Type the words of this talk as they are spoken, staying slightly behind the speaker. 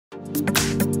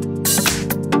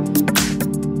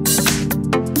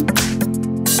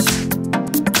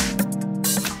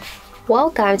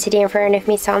Welcome, today in front of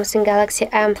me Samsung Galaxy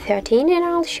M13 and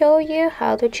I'll show you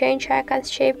how to change icon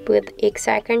shape with X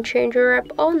icon changer app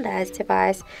on this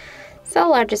device. So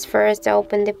let's just first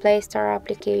open the Play Store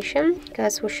application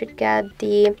because we should get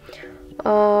the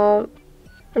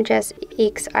just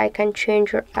X icon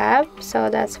changer app. So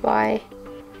that's why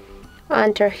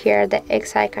enter here the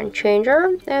X icon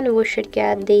changer and we should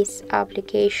get this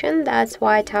application. That's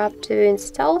why tap to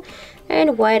install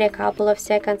and wait a couple of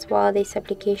seconds while this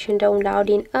application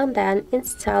downloading and then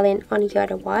installing on your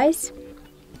device.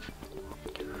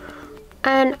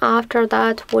 And after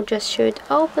that we just should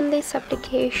open this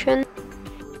application.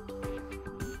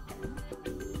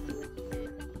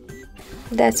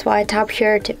 That's why tap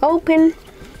here to open.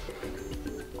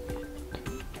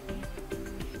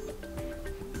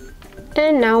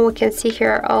 And now we can see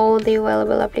here all the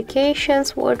available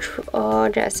applications which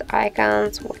just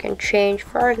icons we can change.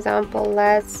 For example,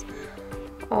 let's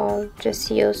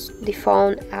just use the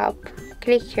phone app.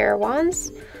 Click here once.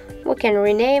 We can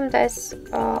rename this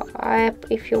app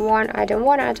if you want. I don't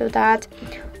want to do that.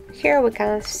 Here we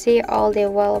can see all the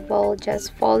available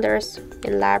just folders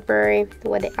in library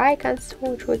with the icons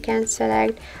which we can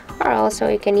select, or also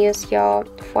you can use your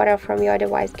photo from your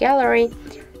device gallery.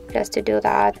 Just to do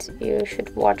that, you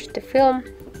should watch the film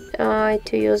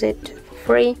to use it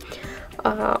free.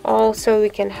 Also, we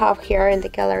can have here in the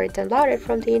gallery downloaded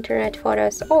from the internet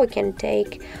photos, or we can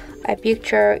take a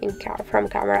picture from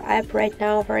camera app right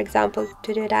now. For example,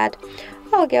 to do that,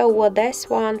 I'll go with this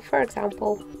one. For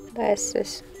example, this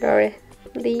is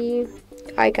the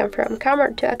icon from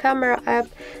camera to a camera app.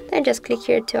 Then just click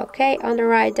here to OK on the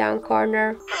right down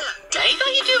corner. Dave,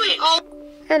 how you doing? Oh.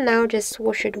 And now just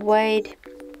we should wait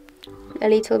a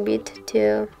little bit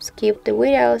to skip the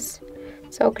videos.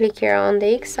 So click here on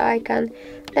the X icon,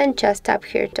 then just tap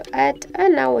here to add,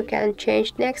 and now we can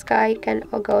change next icon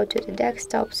or go to the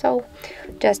desktop. So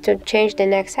just to change the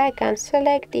next icon,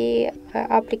 select the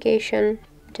application,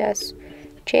 just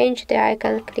change the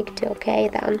icon, click to OK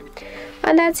then,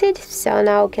 and that's it. So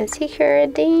now we can see here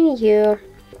the new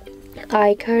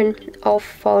icon of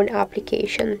phone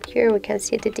application. Here we can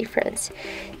see the difference.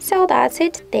 So that's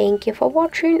it. Thank you for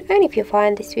watching, and if you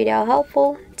find this video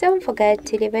helpful, don't forget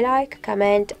to leave a like,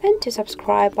 comment and to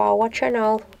subscribe our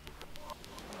channel.